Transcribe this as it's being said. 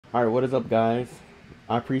Alright, what is up, guys?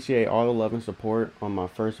 I appreciate all the love and support on my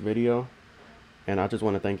first video, and I just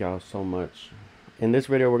want to thank y'all so much. In this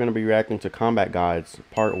video, we're going to be reacting to Combat Guides,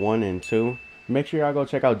 Part 1 and 2. Make sure y'all go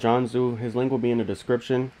check out Jhanzou. His link will be in the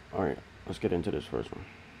description. Alright, let's get into this first one.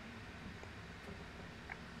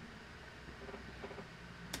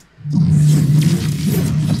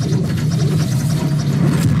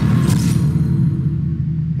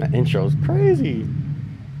 That intro's crazy.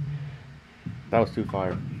 That was too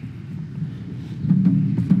fire.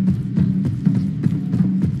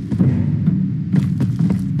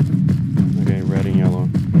 Okay, red and yellow.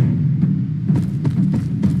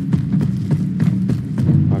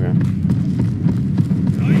 Okay.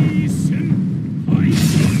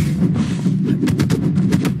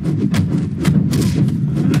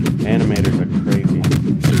 Animators are crazy.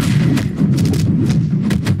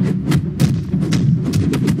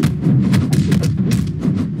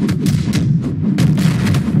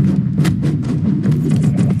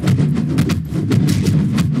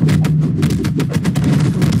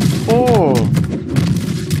 Oh!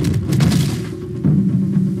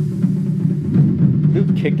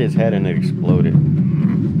 Dude kicked his head and it exploded.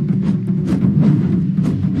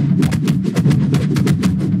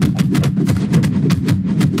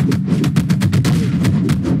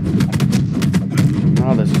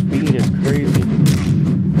 Oh, the speed is crazy.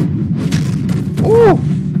 Ooh!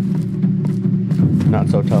 Not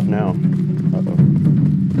so tough now. Uh-oh.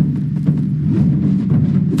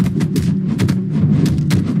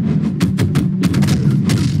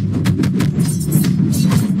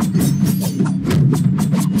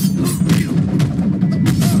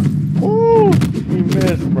 Ooh! He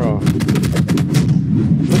missed, bro.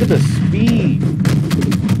 Look at the speed.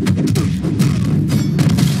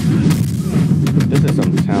 This is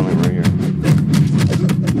some talent right here.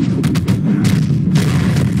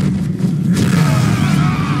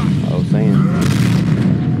 I was saying.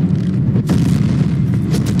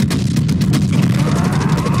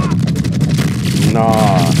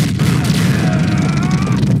 Nah.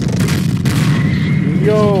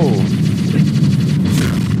 Yo.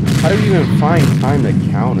 How do you even find time to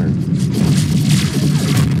counter?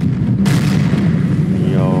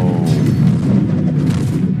 Yo.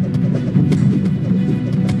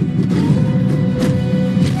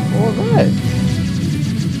 What was that?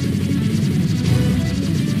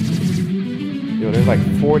 Yo, there's like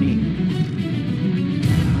 40,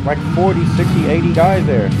 60, 80 guys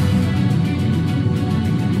there.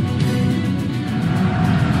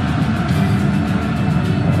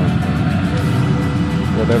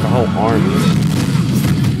 Yo, there's a whole army.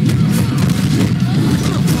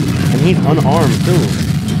 And he's unarmed too.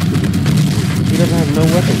 He doesn't have no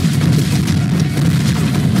weapons.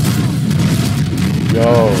 Yo.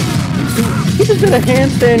 He just did a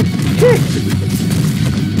handstand kick.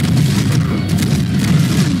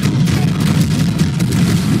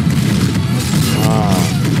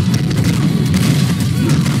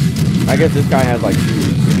 I guess this guy has like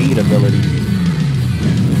speed ability.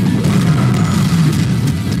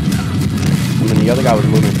 And then the other guy was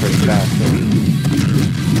moving pretty fast too.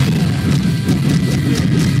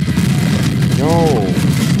 Yo.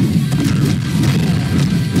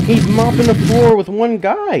 He's mopping the floor with one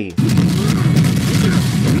guy.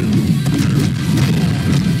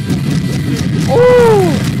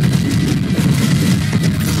 Oh!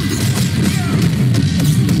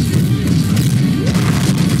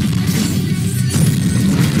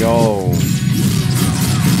 Yo.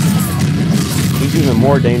 He's even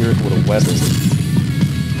more dangerous with a weapon.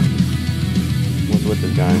 What's with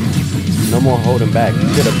this guy? No more holding back. He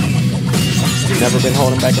should have never been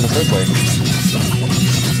holding back in the first place.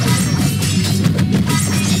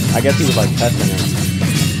 I guess he was like testing him.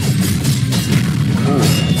 Ooh.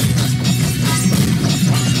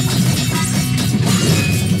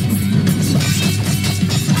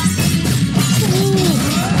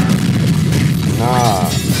 Nah.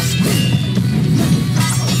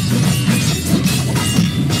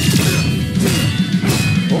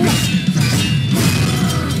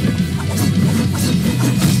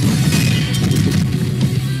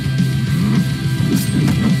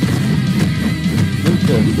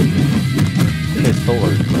 His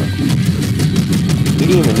sword, bro. He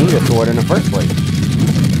didn't even need a sword in the first place.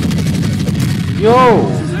 Yo!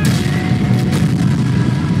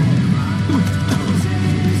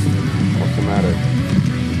 What's the matter?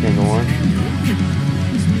 Can't go on?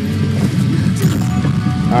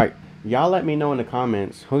 Alright, y'all let me know in the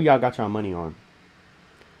comments who y'all got y'all money on.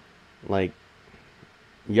 Like,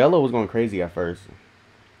 yellow was going crazy at first.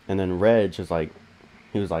 And then red just like,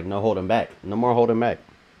 he was like, no holding back. No more holding back.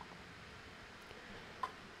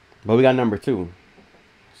 But we got number 2.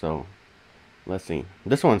 So let's see.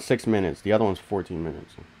 This one's 6 minutes. The other one's 14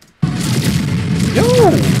 minutes. Yo!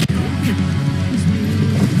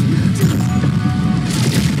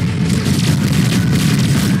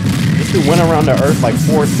 This dude went around the earth like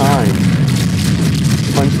 4 times.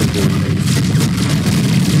 Punch this dude.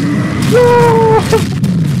 Yo!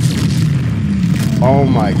 Oh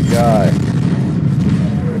my god.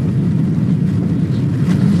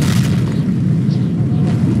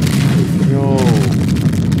 Yo.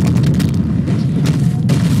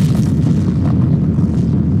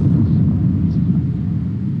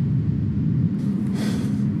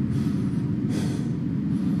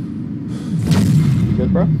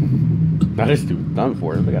 Good, bro? Now this dude's done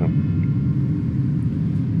for. Look at him.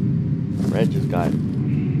 Red just got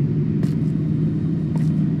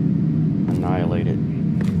annihilated.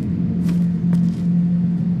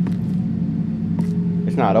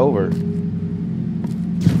 It's not over.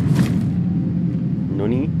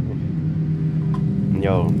 Noni?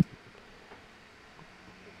 Yo.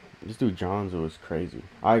 This dude Jhanzou is crazy.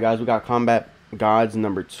 Alright guys, we got Combat Gods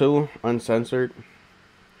number 2, uncensored.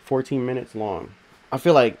 14 minutes long. I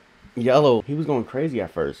feel like Yellow, he was going crazy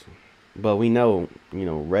at first. But we know, you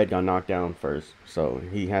know, Red got knocked down first. So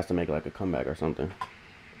he has to make like a comeback or something.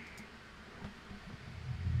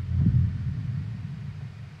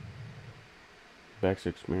 Beck's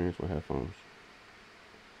experience with headphones.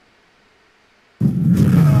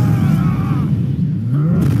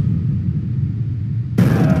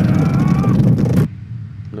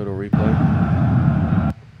 Little replay.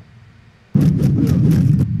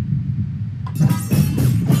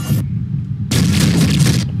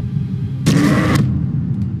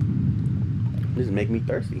 This make me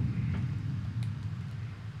thirsty.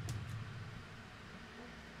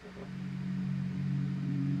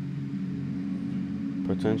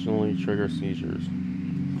 Potentially trigger seizures.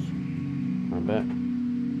 I bet.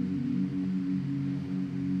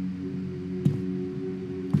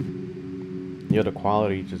 Yeah, the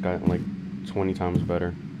quality just got like 20 times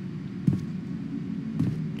better.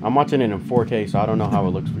 I'm watching it in 4K, so I don't know how it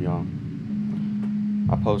looks for y'all.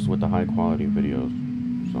 I post with the high quality videos,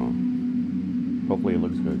 so hopefully it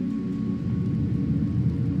looks good.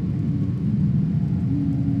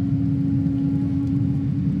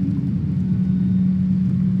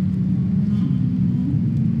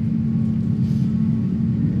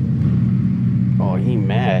 Oh, he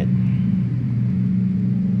mad.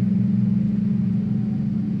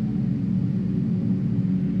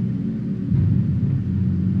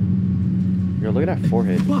 Yo, look at that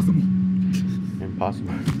forehead. Impossible.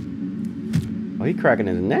 Impossible. Oh, he cracking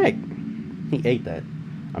his neck. He ate that.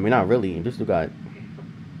 I mean, not really. This dude got...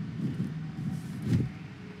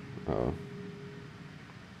 Uh-oh.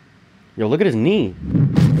 Yo, look at his knee.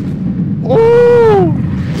 Oh!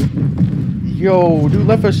 Yo, dude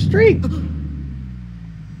left a streak.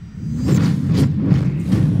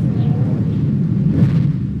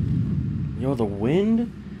 Yo, the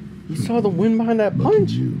wind? You saw the wind behind that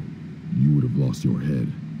punch? You would have lost your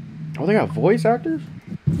head. Oh, they got voice actors?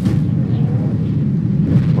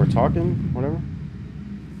 Or talking, whatever.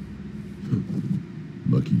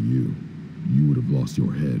 Lucky you. You would have lost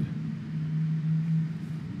your head.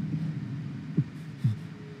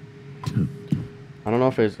 I don't know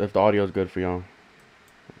if the audio is good for y'all.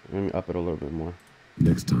 Let me up it a little bit more.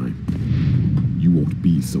 Next time, you won't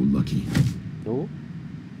be so lucky. Ooh.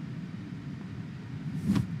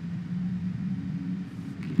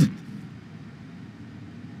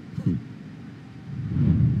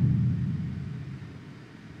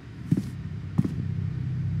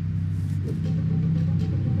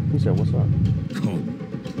 He said, "What's up?"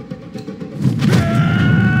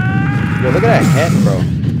 Yo, look at that head, bro.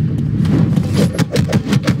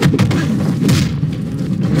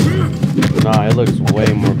 Nah, it looks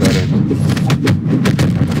way more better.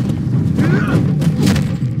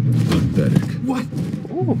 Pathetic. What?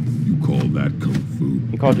 Ooh. You call that kung fu?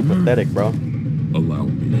 He called you pathetic, bro. Allow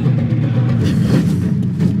me.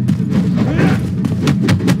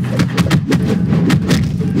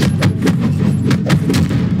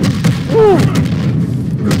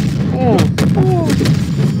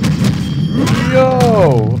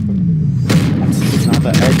 Yo! Not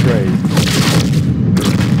the X-rays.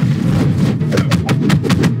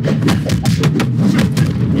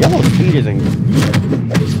 Yellow speed isn't...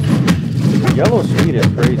 Yellow speed is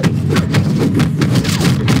crazy.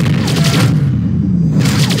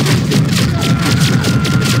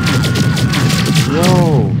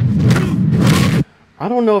 Yo! I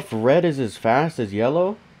don't know if Red is as fast as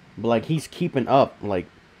Yellow, but like he's keeping up. Like,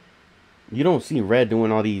 you don't see Red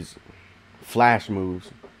doing all these flash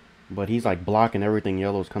moves, but he's like blocking everything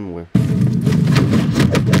Yellow's coming with.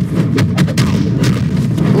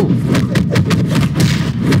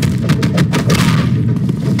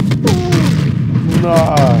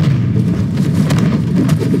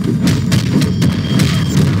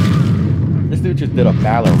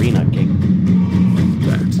 ballerina kick.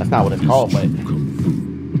 That's not what it's called, but Kung Fu.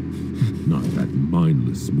 Not that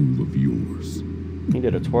mindless move of yours. he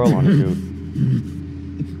did a twirl on the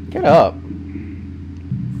dude. Get up.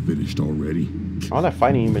 Finished already? All that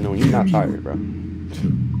fighting you've been doing, you're not tired, bro.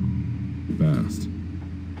 Fast.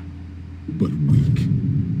 But weak.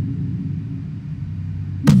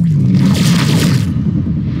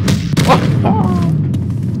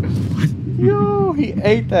 Yo, he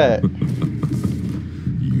ate that.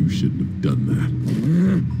 You shouldn't have done that.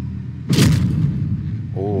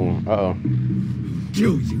 Oh, uh-oh.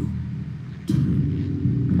 Kill you.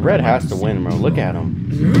 Red has to win, bro. Look at him.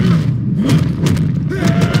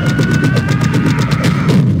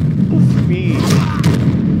 Speed.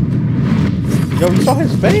 Yo, you saw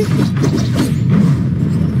his face?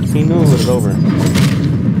 He knew it was over.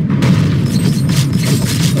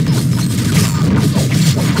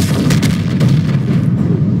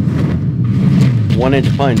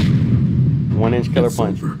 One-inch punch. 1-inch killer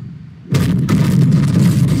punch.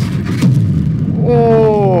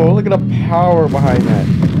 Oh, look at the power behind that.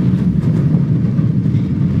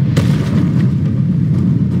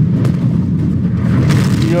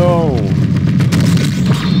 Yo.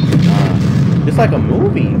 It's like a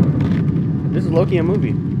movie. This is low-key a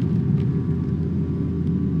movie.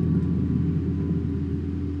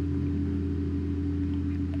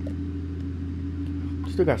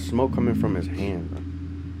 Still got smoke coming from his hand, bro.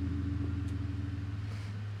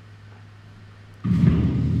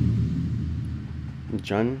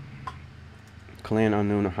 Jun, clan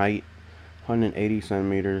unknown, height 180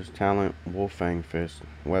 centimeters, talent wolf fang fist,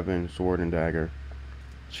 weapon sword and dagger,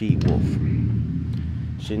 cheat wolf.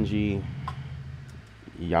 Shinji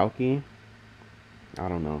Yaoki, I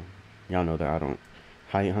don't know, y'all know that I don't.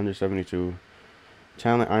 Height 172,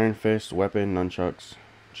 talent iron fist, weapon nunchucks,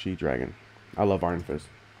 cheat dragon. I love iron fist.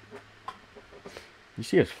 You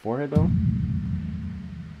see his forehead though?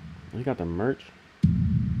 He got the merch.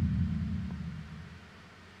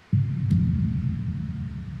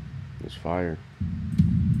 It's fire.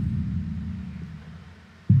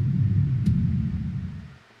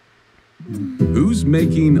 Who's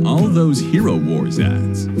making all those Hero Wars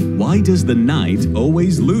ads? Why does the knight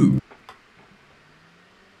always lose?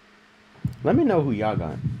 Let me know who y'all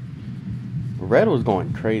got. Red was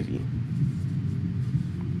going crazy.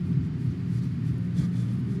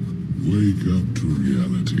 Wake up to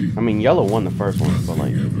reality. I mean, yellow won the first one, but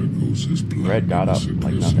like, Nothing ever goes as planned red got up in this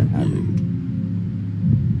like nothing accursed happened. world.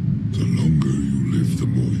 The longer you live, the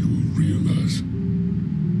more you will realize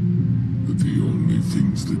that the only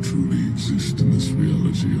things that truly exist in this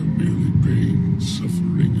reality are merely pain,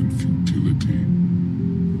 suffering, and futility.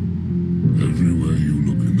 Everywhere you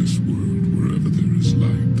look in this world, wherever there is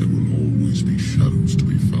light, there will always be shadows to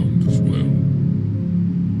be found as well.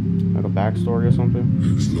 Like a backstory or something.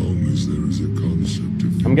 As long as there is a concept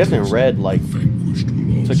of I'm guessing Red like vanquished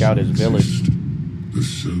will took out his also village. exist. The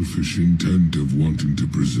selfish intent of wanting to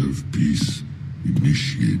preserve peace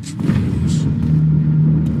initiates wars.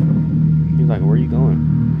 He's like, where are you going?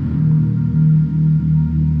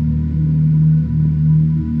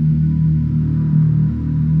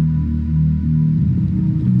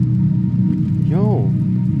 Yo,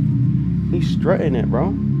 he's strutting it,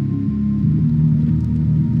 bro.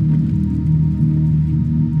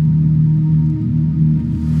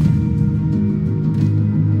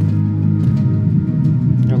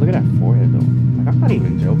 Yo, look at that forehead, though. Like, I'm not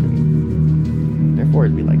even joking. Their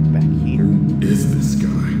forehead be like back here. Is this guy?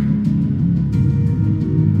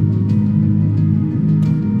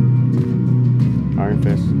 Iron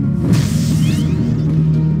Fist.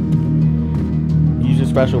 Use your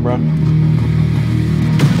special, bro.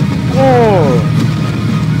 Oh!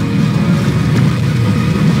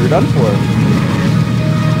 You're done for.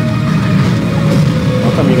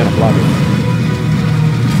 Don't tell me you're gonna block it.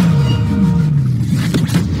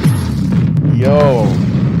 Yo!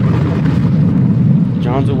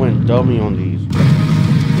 Jhanzou went dummy on these.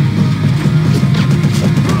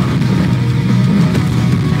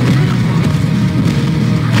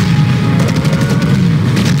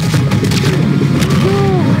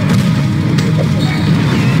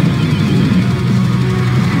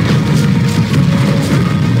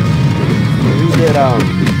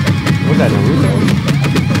 What's that, Naruto?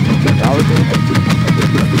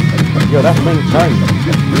 Yo, that's Wing Chun.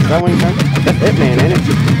 Is that Wing Chun? That's Hitman, ain't it?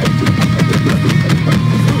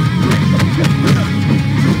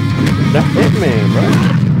 That's Hitman, bro.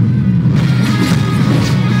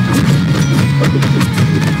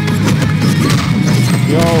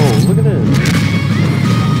 Yo, look at this.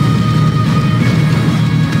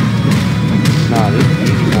 Nah, this is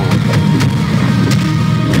easy one.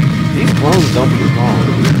 These clones don't be strong.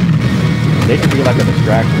 They could be like a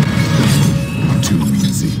distraction. Too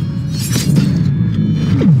easy.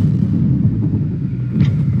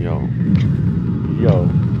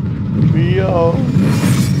 Yo.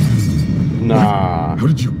 Nah. How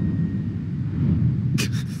did you?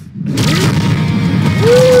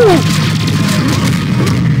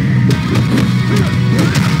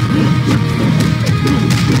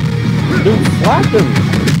 Dude, slapped him.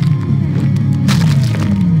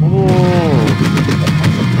 Oh.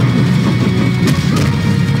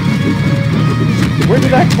 Where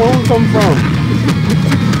did that clone come from?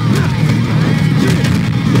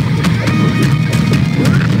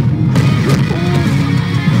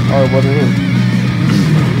 Oh, it wasn't him.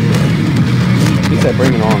 He said,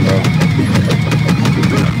 bring it on, bro.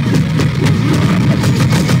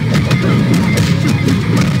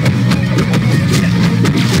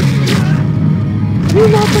 You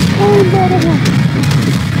got the clone out of him.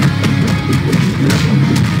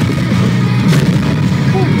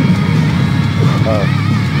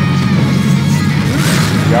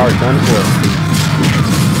 Y'all are done for.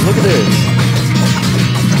 Look at this.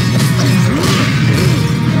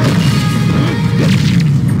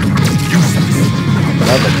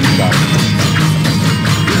 That's a good shot.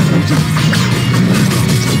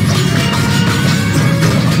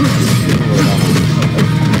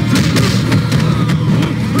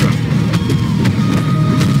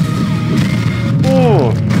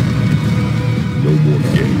 Oh. No more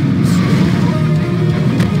games.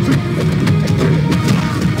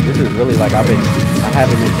 This is really like I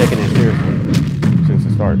haven't been taking it seriously since the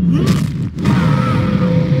start.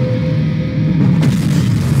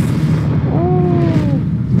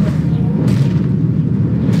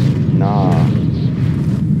 Nah.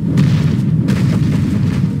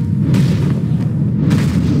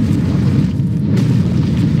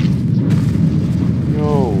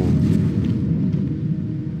 Yo.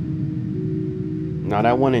 Nah,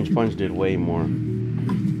 that 1-inch punch did way more.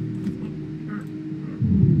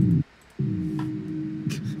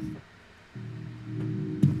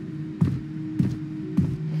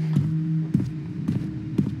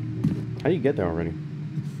 How do you get there already?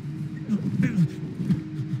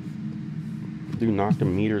 Dude knocked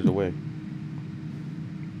him meters away.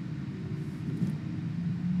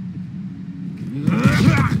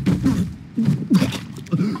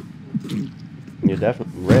 Yeah,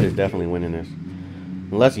 definitely. Red is definitely winning this.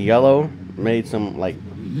 Unless yellow made some, like,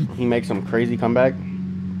 he makes some crazy comeback.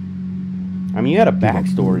 I mean, you had a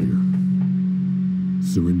backstory.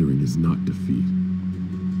 Surrendering is not defeat.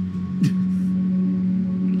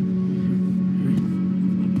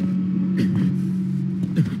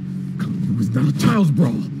 It was not a child's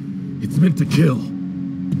brawl. It's meant to kill.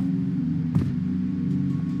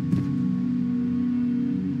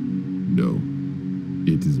 No,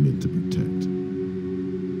 it is meant to protect.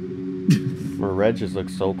 Where Red just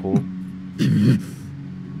looks so cool.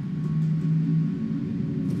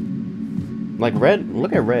 Like Red,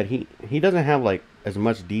 look at Red. He doesn't have like as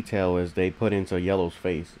much detail as they put into Yellow's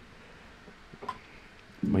face.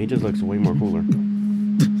 But he just looks way more cooler.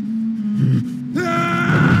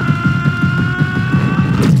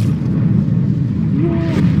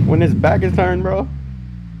 When his back is turned, bro.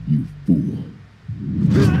 You fool.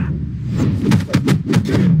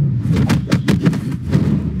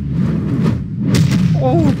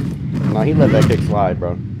 Oh. Nah, he let that kick slide,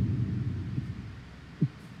 bro.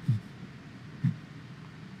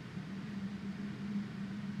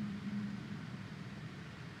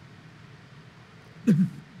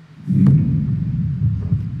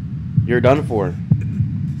 You're done for.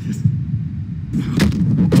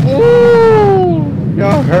 Oh,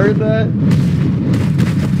 y'all heard that?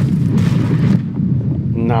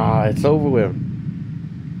 Nah, it's over with.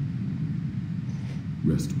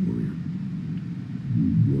 Rest, warrior.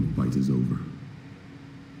 Your fight is over.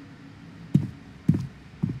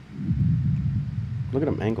 Look at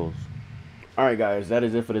them ankles. Alright guys, that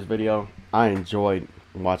is it for this video. I enjoyed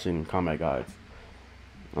watching combat guides.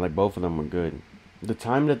 Like both of them were good. The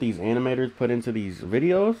time that these animators put into these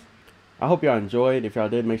videos, I hope y'all enjoyed. If y'all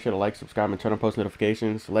did, make sure to like, subscribe, and turn on post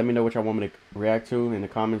notifications. Let me know what y'all want me to react to in the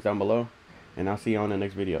comments down below. And I'll see you on the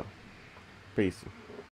next video. Peace.